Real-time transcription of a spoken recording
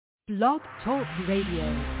Blog Talk Radio.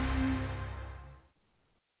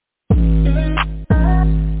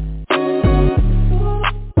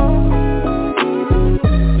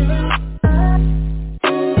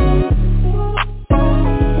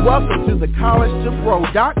 Welcome to the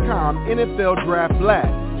College2Pro.com NFL Draft Blast,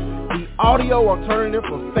 the audio alternative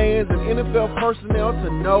for fans and NFL personnel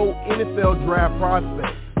to know NFL draft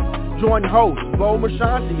prospects. Join host Bo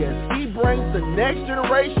Marchionte as he brings the next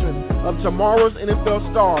generation of tomorrow's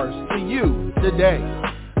NFL stars to you today.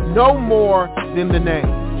 No more than the name.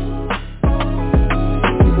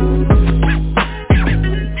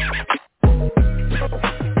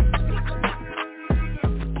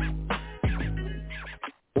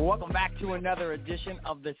 Welcome back to another edition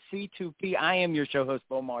of the C2P. I am your show host,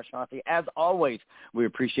 Bo Marchionte. As always, we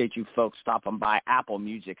appreciate you folks stopping by Apple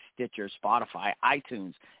Music, Stitcher, Spotify,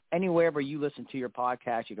 iTunes, anywhere where you listen to your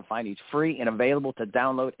podcast. You can find these free and available to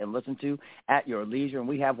download and listen to at your leisure. And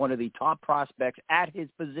we have one of the top prospects at his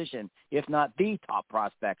position, if not the top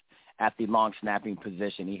prospect at the long snapping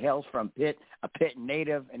position. He hails from Pitt, a Pitt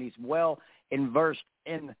native, and he's well immersed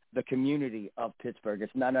in the community of Pittsburgh.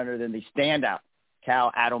 It's none other than the standout,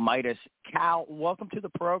 Cal Adomitis. Cal, welcome to the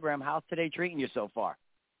program. How's today treating you so far?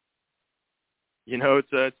 You know,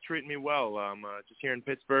 it's treating me well. I'm just here in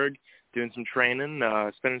Pittsburgh doing some training,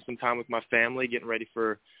 spending some time with my family, getting ready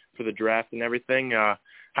for the draft and everything.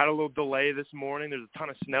 Had a little delay this morning. There's a ton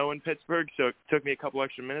of snow in Pittsburgh, so it took me a couple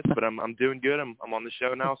extra minutes, but I'm doing good. I'm on the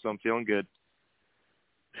show now, so I'm feeling good.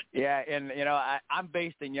 Yeah, and, you know, I'm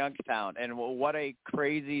based in Youngstown, and what a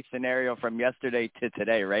crazy scenario from yesterday to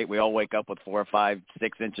today, right? We all wake up with 4, 5,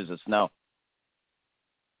 6 inches of snow.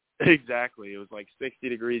 Exactly. It was like 60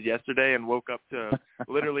 degrees yesterday and woke up to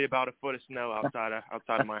literally about a foot of snow outside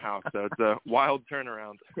of my house. So it's a wild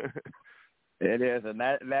turnaround. It is, and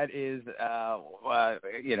that is,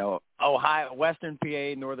 you know, Ohio, Western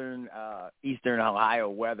PA, Northern, Eastern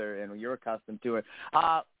Ohio weather, and you're accustomed to it.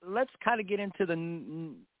 Let's kind of get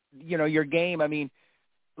into your game. I mean,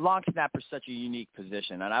 long snapper is such a unique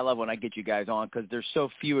position, and I love when I get you guys on because there's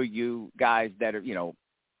so few of you guys that are, you know,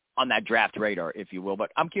 on that draft radar, if you will.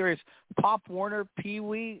 But I'm curious, Pop Warner, Pee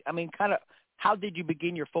Wee, I mean, kind of, how did you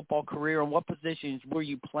begin your football career, and what positions were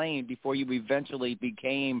you playing before you eventually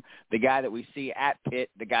became the guy that we see at Pitt,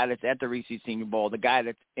 the guy that's at the Reese's Senior Bowl, the guy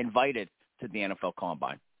that's invited to the NFL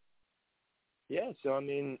Combine? Yeah, so, I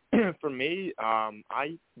mean, for me,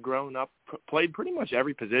 I grown up, played pretty much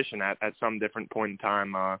every position at some different point in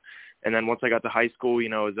time. And then once I got to high school, you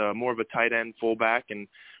know, it was more of a tight end fullback, and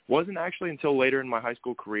wasn't actually until later in my high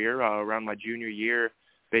school career, around my junior year,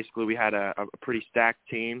 basically we had a pretty stacked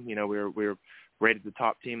team. You know, we were rated the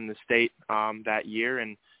top team in the state that year,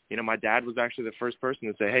 and you know, my dad was actually the first person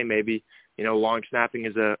to say, hey, maybe, you know, long snapping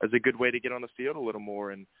is a good way to get on the field a little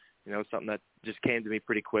more, and you know, something that just came to me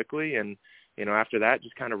pretty quickly. And you know, after that,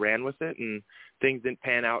 just kind of ran with it, and things didn't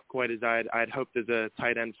pan out quite as I'd hoped as a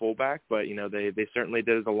tight end fullback, but you know, they certainly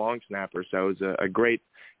did as a long snapper, so it was a great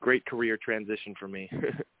career transition for me.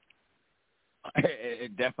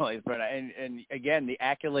 It definitely is, but and again, the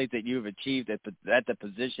accolades that you've achieved at the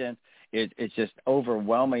position is just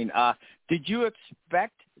overwhelming. Did you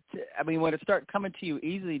expect to, I mean, when it started coming to you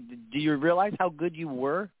easily, do you realize how good you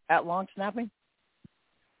were at long snapping?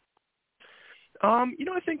 You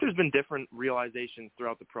know, I think there's been different realizations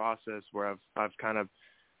throughout the process where I've kind of,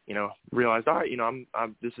 you know, realized, all right, you know,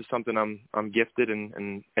 I'm this is something I'm gifted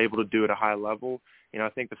and able to do at a high level. You know, I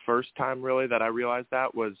think the first time really that I realized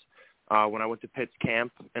that was when I went to Pitt's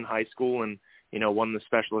camp in high school and, you know, won the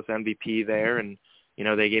specialist MVP there. And, you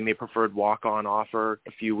know, they gave me a preferred walk-on offer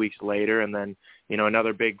a few weeks later. And then, you know,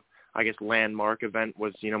 another big, I guess, landmark event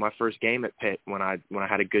was, you know, my first game at Pitt when I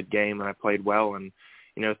had a good game and I played well. And,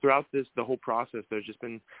 you know, throughout the whole process, there's just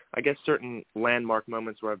been, I guess, certain landmark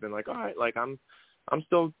moments where I've been like, all right, like I'm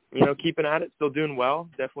still, you know, keeping at it, still doing well.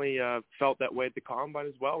 Definitely felt that way at the Combine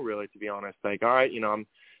as well, really, to be honest. Like, all right, you know, I'm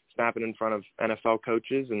snapping in front of NFL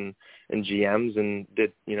coaches and GMs and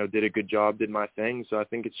did a good job, did my thing. So I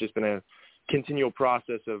think it's just been a continual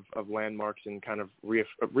process of landmarks and kind of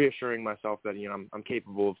reassuring myself that, you know, I'm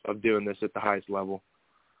capable of doing this at the highest level.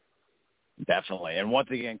 Definitely. And once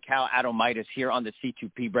again, Cal Adomitis here on the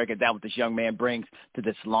C2P, breaking down what this young man brings to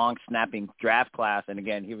this long snapping draft class. And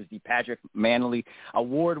again, he was the Patrick Manley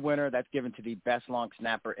Award winner. That's given to the best long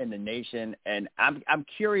snapper in the nation. And I'm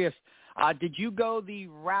curious, did you go the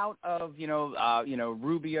route of,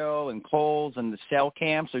 Rubio and Coles and the cell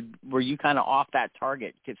camps, or were you kind of off that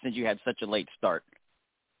target since you had such a late start?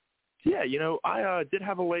 Yeah, you know, I did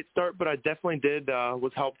have a late start, but I definitely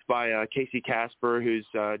was helped by Casey Casper, who's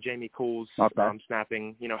Jamie Coole's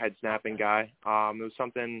snapping, head snapping guy. It was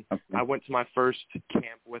something I went to my first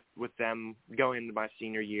camp with with them going into my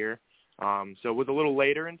senior year. So it was a little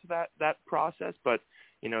later into that process, but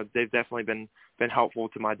they've definitely been helpful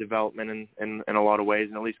to my development in a lot of ways,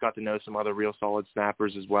 and at least got to know some other real solid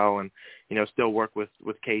snappers as well, and still work with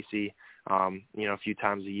Casey a few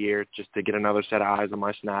times a year just to get another set of eyes on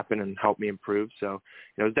my snapping and help me improve. So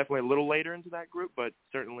it was definitely a little later into that group, but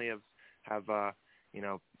certainly have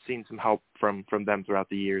seen some help from them throughout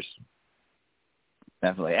the years.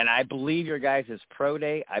 Definitely. And I believe your guys' pro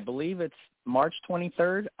day, I believe it's March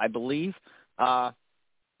 23rd, I believe.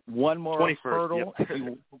 One more 21st, hurdle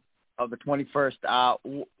yep. of the 21st.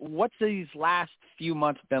 What's these last few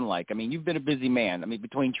months been like? I mean, you've been a busy man. I mean,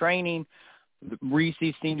 between training, the Reese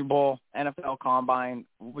Senior Bowl, NFL Combine,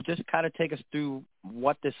 just kind of take us through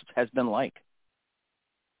what this has been like.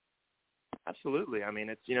 Absolutely. I mean,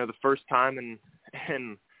 it's, the first time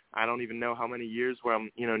in I don't even know how many years where I'm,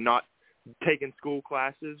 not taking school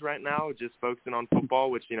classes right now, just focusing on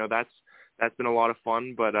football, which, that's been a lot of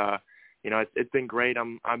fun. But, it's been great.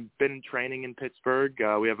 I've been training in Pittsburgh.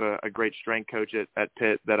 We have a great strength coach at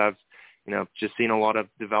Pitt that I've, just seen a lot of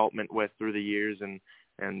development with through the years and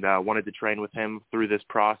wanted to train with him through this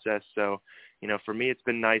process. So, for me, it's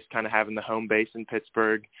been nice kind of having the home base in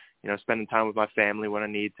Pittsburgh, spending time with my family when I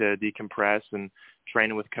need to decompress, and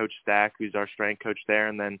training with Coach Stack, who's our strength coach there,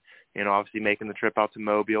 and then, obviously making the trip out to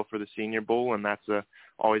Mobile for the Senior Bowl, and that's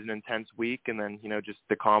always an intense week. And then, just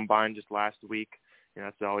the Combine just last week,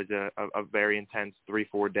 it's always a very intense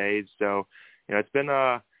 3-4 days. So, it's been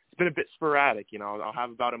a bit sporadic. I'll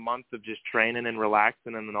have about a month of just training and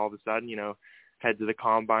relaxing, and then all of a sudden, head to the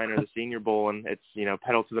Combine or the Senior Bowl, and it's,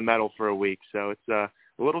 pedal to the metal for a week. So it's a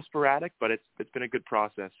little sporadic, but it's been a good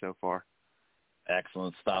process so far.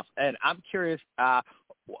 Excellent stuff. And I'm curious,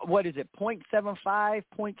 what is it, 0.75,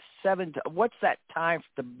 0.7? What's that time,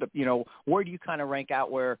 where do you kind of rank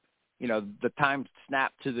out where, the time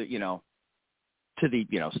snap to the, to the,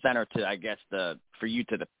 center to, I guess, for you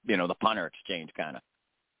to the, the punter exchange kind of,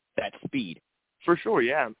 that speed? For sure,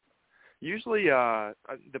 yeah. Usually the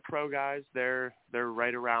pro guys, they're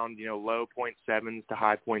right around, low 0.7s to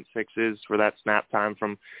high 0.6s for that snap time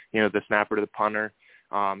from, the snapper to the punter.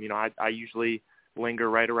 I usually linger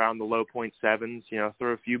right around the low 0.7s,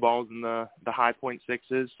 throw a few balls in the high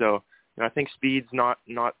 0.6s. So I think speed's not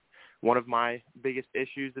one of my biggest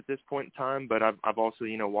issues at this point in time, but I've also,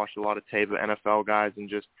 watched a lot of tape of NFL guys and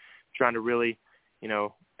just trying to really,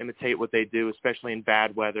 imitate what they do, especially in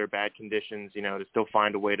bad weather, bad conditions, to still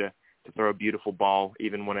find a way to throw a beautiful ball,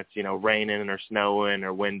 even when it's, raining or snowing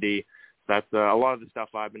or windy. That's a lot of the stuff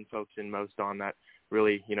I've been focusing most on that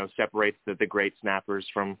really, separates the great snappers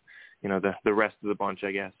from, the rest of the bunch,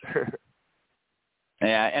 I guess.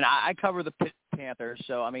 Yeah, and I cover the Pitt Panthers,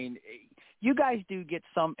 so, I mean, you guys do get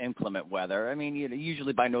some inclement weather. I mean,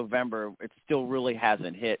 usually by November it still really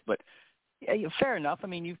hasn't hit, but yeah, fair enough. I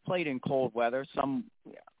mean, you've played in cold weather, some,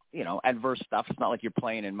 adverse stuff. It's not like you're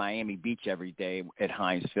playing in Miami Beach every day at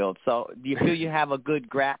Heinz Field. So do you feel you have a good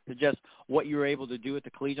grasp of just what you're able to do at the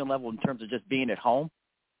collegiate level in terms of just being at home?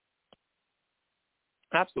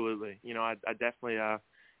 Absolutely. I definitely,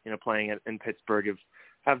 playing in Pittsburgh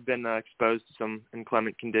have been exposed to some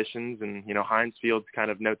inclement conditions, and, Heinz Field's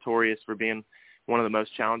kind of notorious for being one of the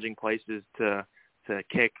most challenging places to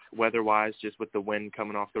kick weather-wise, just with the wind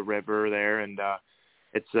coming off the river there. And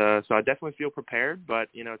it's so I definitely feel prepared, but,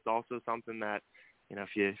 it's also something that, if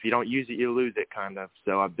you don't use it, you lose it kind of.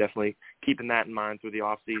 So I'm definitely keeping that in mind through the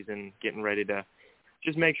off season, getting ready to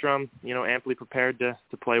just make sure I'm, amply prepared to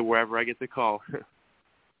play wherever I get the call.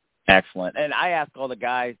 Excellent. And I ask all the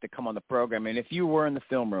guys to come on the program, and if you were in the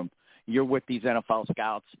film room, you're with these NFL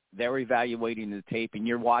scouts, they're evaluating the tape, and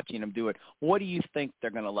you're watching them do it, what do you think they're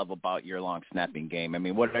going to love about your long snapping game? I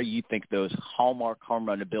mean, what do you think those hallmark home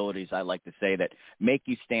run abilities, I like to say, that make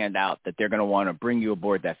you stand out, that they're going to want to bring you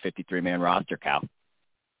aboard that 53-man roster, Cal?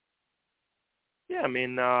 Yeah, I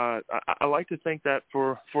mean, I like to think that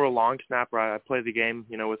for a long snapper, I play the game,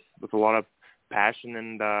 with a lot of passion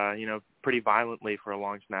and, pretty violently for a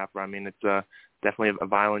long snapper. I mean, it's definitely a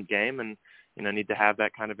violent game, and, I need to have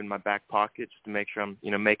that kind of in my back pocket just to make sure I'm,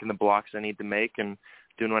 making the blocks I need to make and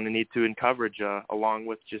doing what I need to in coverage, along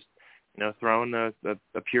with just, throwing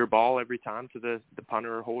a pure ball every time to the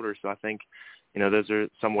punter or holder. So I think, those are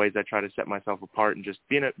some ways I try to set myself apart and just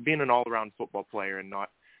being an all-around football player and not,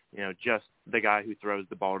 just the guy who throws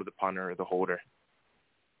the ball to the punter or the holder.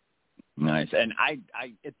 Nice. And I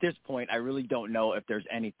at this point, I really don't know if there's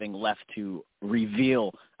anything left to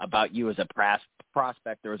reveal about you as a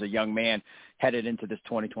prospect or as a young man headed into this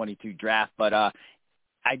 2022 draft. But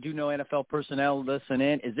I do know NFL personnel listen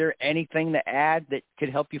in. Is there anything to add that could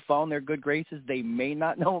help you fall in their good graces they may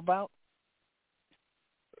not know about?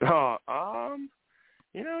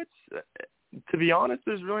 It's to be honest,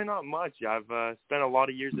 there's really not much. I've spent a lot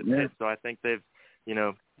of years at Pitt, so I think they've,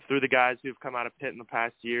 through the guys who've come out of Pitt in the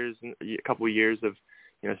past years, a couple of years, have,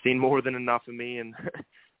 seen more than enough of me, and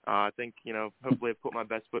I think, hopefully I've put my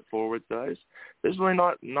best foot forward. So there's really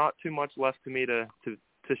not too much left to me to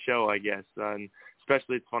show, I guess. And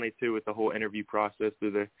especially it's funny too with the whole interview process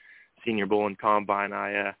through the Senior Bowl and Combine.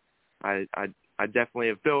 I definitely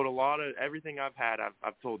have built a lot of everything I've had.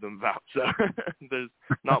 I've told them about. So there's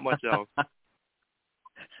not much else.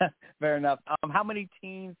 Fair enough. How many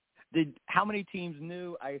teams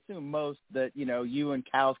knew, I assume most, that, you and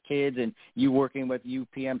Cal's kids and you working with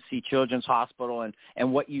UPMC Children's Hospital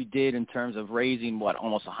and what you did in terms of raising,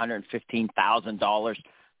 almost $115,000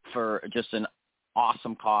 for just an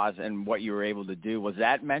awesome cause and what you were able to do? Was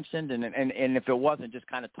that mentioned? And if it wasn't, just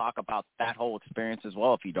kind of talk about that whole experience as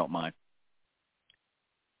well, if you don't mind.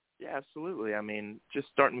 Yeah, absolutely. I mean, just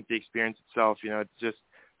starting with the experience itself, it's just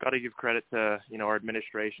got to give credit to, our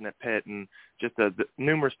administration at Pitt and just the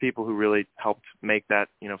numerous people who really helped make that,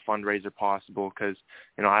 fundraiser possible. Because,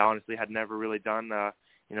 I honestly had never really done a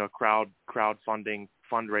crowdfunding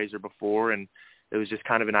fundraiser before. And it was just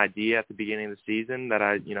kind of an idea at the beginning of the season that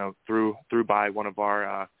I, threw by one of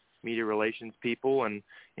our media relations people, and,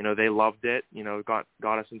 they loved it,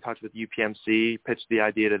 got us in touch with UPMC, pitched the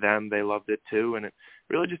idea to them. They loved it too. And it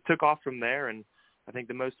really just took off from there. And I think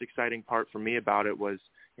the most exciting part for me about it was,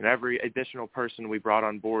 every additional person we brought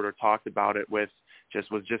on board or talked about it with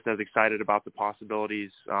was just as excited about the possibilities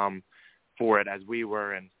for it as we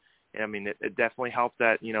were. And I mean, it definitely helped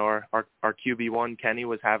that, our QB1, Kenny,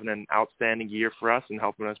 was having an outstanding year for us and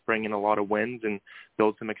helping us bring in a lot of wins and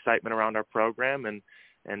build some excitement around our program. And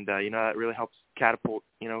that really helps catapult,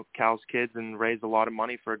 Cal's kids and raise a lot of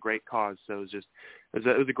money for a great cause. So it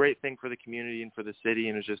was a great thing for the community and for the city.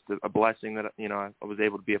 And it was just a blessing that, I was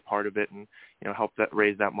able to be a part of it and, help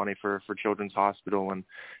raise that money for Children's Hospital. And,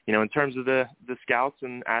 in terms of the scouts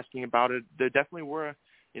and asking about it, there definitely were,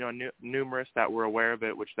 numerous that were aware of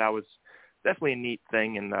it, which that was definitely a neat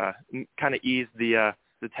thing and kind of eased the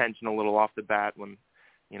tension a little off the bat when,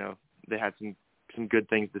 they had some good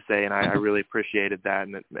things to say, and I really appreciated that,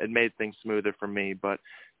 and it made things smoother for me. But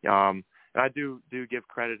and I do give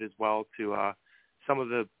credit as well to some of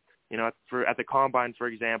the, at the Combine, for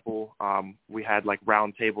example, we had like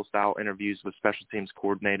round table style interviews with special teams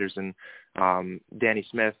coordinators, and Danny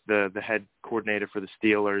Smith, the head coordinator for the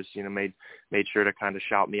Steelers, made sure to kind of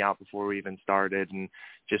shout me out before we even started, and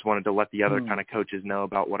just wanted to let the other kind of coaches know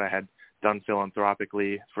about what I had done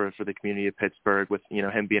philanthropically for the community of Pittsburgh, with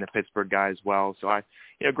him being a Pittsburgh guy as well. So I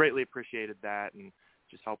greatly appreciated that, and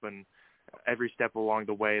just helping every step along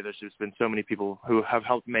the way. There's just been so many people who have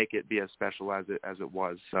helped make it be as special as it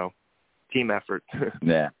was. So team effort.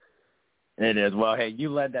 Yeah, it is. Well, hey, you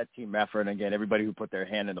led that team effort, and again, everybody who put their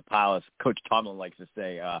hand in the pile, as Coach Tomlin likes to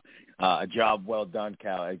say, a job well done,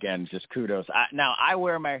 Cal. Again, just kudos. Now I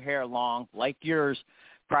wear my hair long like yours.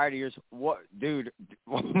 Prior to yours,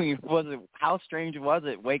 how strange was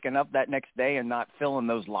it waking up that next day and not feeling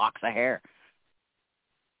those locks of hair?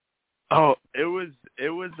 Oh, it was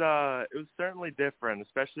certainly different,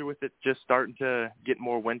 especially with it just starting to get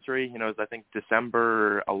more wintry. It was, I think,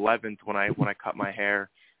 December 11th when I cut my hair,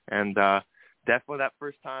 and definitely that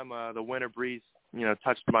first time the winter breeze,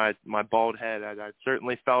 touched my bald head, I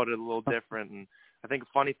certainly felt it a little different. And I think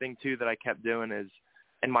a funny thing too that I kept doing is,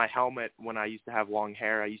 in my helmet, when I used to have long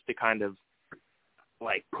hair, I used to kind of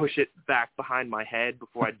like push it back behind my head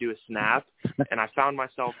before I'd do a snap. And I found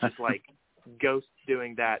myself just like ghost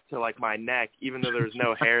doing that to like my neck, even though there was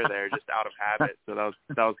no hair there, just out of habit. So that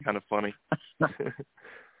was kind of funny.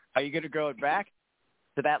 Are you going to grow it back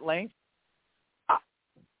to that length?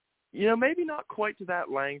 Maybe not quite to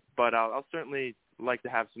that length, but I'll certainly like to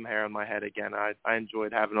have some hair on my head again. I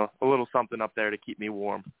enjoyed having a little something up there to keep me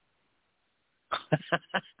warm.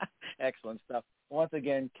 Excellent stuff. Once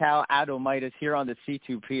again, Cal Adomitis here on the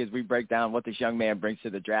C2P as we break down what this young man brings to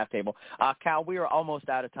the draft table. Cal, we are almost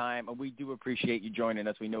out of time, and we do appreciate you joining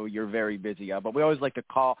us. We know you're very busy, but we always like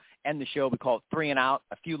to end the show. We call it 3 and Out,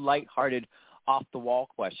 a few lighthearted, off-the-wall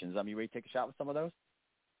questions. You ready to take a shot with some of those?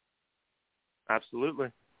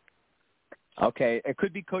 Absolutely. Okay, it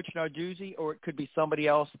could be Coach Narduzzi or it could be somebody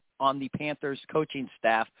else on the Panthers coaching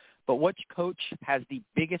staff, but which coach has the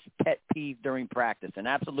biggest pet peeve during practice? An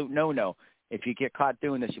absolute no-no. If you get caught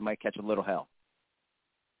doing this, you might catch a little hell.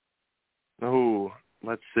 Oh,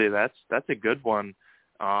 let's see. That's a good one.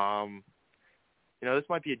 This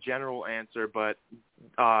might be a general answer, but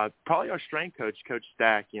probably our strength coach, Coach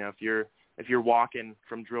Stack. If you're walking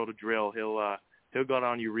from drill to drill, he'll go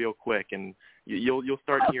on you real quick, and you'll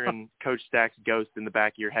start hearing Coach Stack's ghost in the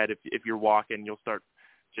back of your head. If you're walking, you'll start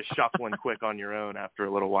just shuffling quick on your own after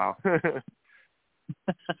a little while.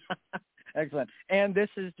 Excellent. And this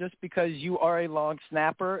is just because you are a long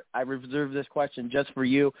snapper. I reserved this question just for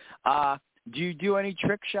you. Do you do any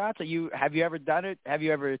trick shots? Have you ever done it? Have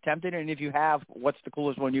you ever attempted it? And if you have, what's the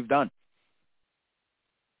coolest one you've done?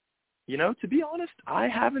 To be honest, I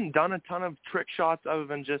haven't done a ton of trick shots other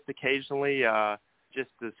than just occasionally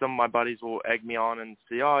some of my buddies will egg me on and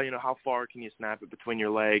say, how far can you snap it between your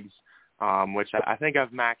legs, which I think I've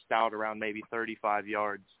maxed out around maybe 35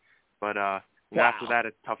 yards. But after that,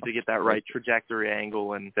 it's tough to get that right trajectory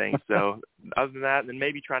angle and things. So other than that, then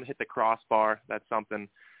maybe trying to hit the crossbar. That's something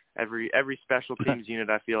every special teams unit,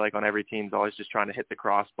 I feel like on every team is always just trying to hit the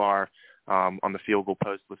crossbar on the field goal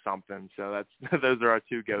post with something. So those are our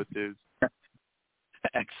two go-tos.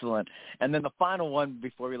 Excellent. And then the final one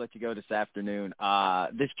before we let you go this afternoon,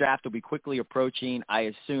 this draft will be quickly approaching.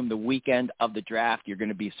 I assume the weekend of the draft, you're going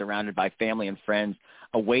to be surrounded by family and friends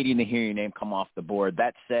awaiting to hear your name come off the board.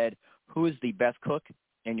 That said, who is the best cook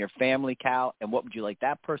in your family, Cal, and what would you like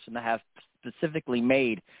that person to have specifically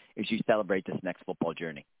made as you celebrate this next football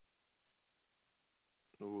journey?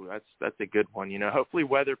 Ooh, that's a good one. Hopefully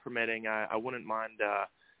weather permitting, I wouldn't mind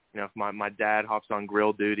if my dad hops on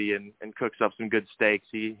grill duty and cooks up some good steaks.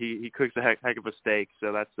 He cooks a heck of a steak,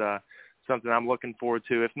 so that's something I'm looking forward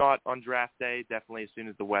to. If not on draft day, definitely as soon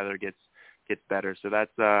as the weather gets better. So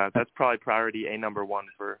that's probably priority number one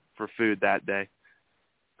for food that day.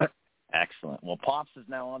 Excellent. Well, Pops is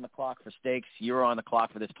now on the clock for steaks. You're on the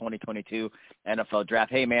clock for this 2022 NFL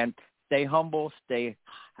Draft. Hey, man, stay humble, stay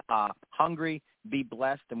hungry, be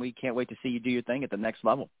blessed, and we can't wait to see you do your thing at the next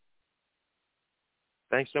level.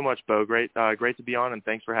 Thanks so much, Bo. Great to be on, and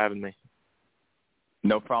thanks for having me.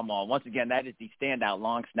 No problem at all. Once again, that is the standout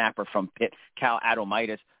long snapper from Pitt, Cal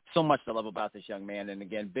Adomitis. So much to love about this young man. And,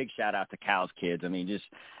 again, big shout-out to Cal's kids. I mean, just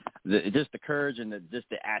the courage and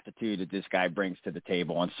the attitude that this guy brings to the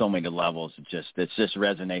table on so many levels. It just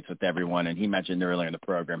resonates with everyone. And he mentioned earlier in the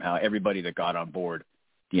program how everybody that got on board,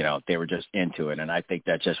 they were just into it. And I think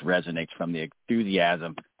that just resonates from the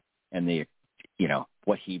enthusiasm and the,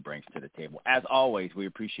 what he brings to the table. As always, we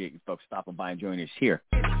appreciate you folks stopping by and joining us here.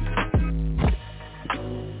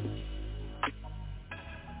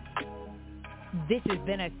 This has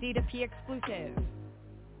been a C2P exclusive.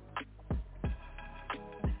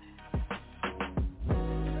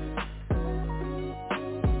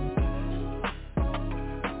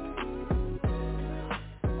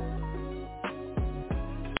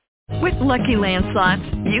 With Lucky Land Slots,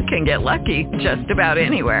 you can get lucky just about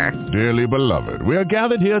anywhere. Dearly beloved, we are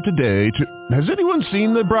gathered here today to... Has anyone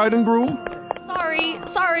seen the bride and groom?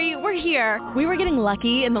 Sorry, we're here. We were getting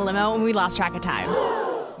lucky in the limo and we lost track of time.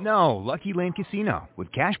 No, Lucky Land Casino,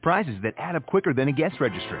 with cash prizes that add up quicker than a guest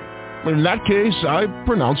registry. In that case, I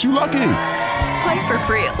pronounce you lucky. Play for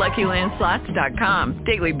free at LuckyLandSlots.com.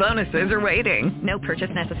 Daily bonuses are waiting. No purchase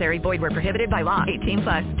necessary. Void where prohibited by law.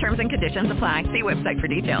 18+. Terms and conditions apply. See website for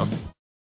details.